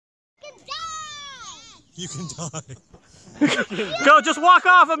You can die. Go, just walk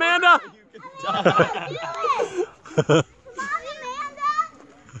off, Amanda. You can die.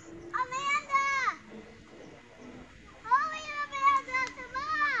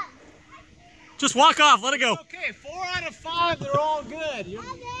 Just walk off, let it go. Okay, 4 out of 5, they're all good. It's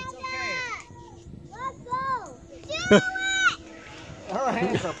okay. Let's go. Do it. Her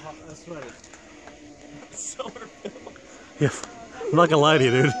hands are sweaty. Solar Phil. Yeah, I'm not gonna lie to you,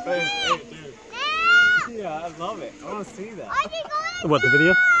 dude. Hey, dude. Yeah, I love it. I want to see that. What, the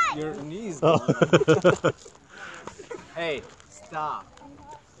video? Your knees. Oh. Hey, stop.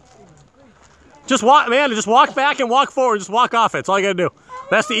 Just walk, Amanda, just walk back and walk forward. Just walk off it. That's all you gotta do.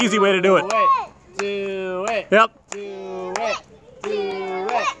 That's the easy way to do it. Do it. Yep. Do it. Do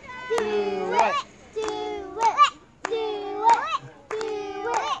it. Do it.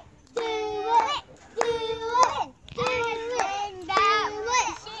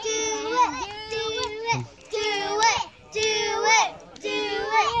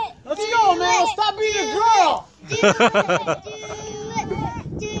 Let's go, man. Stop being a girl.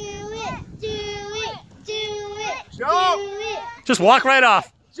 Jump. Just walk right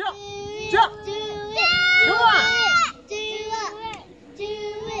off. Jump. Jump. Come on.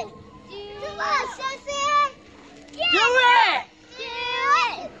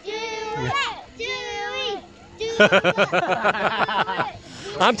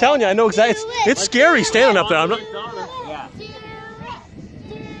 I'm telling you, I know exactly. It's scary standing up there. I'm not. Yeah.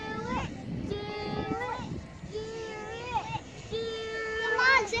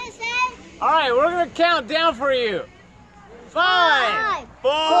 All right, we're gonna count down for you. 5,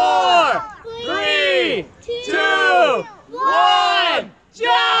 4, 3, 2, 1,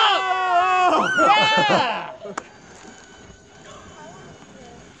 jump! Yeah!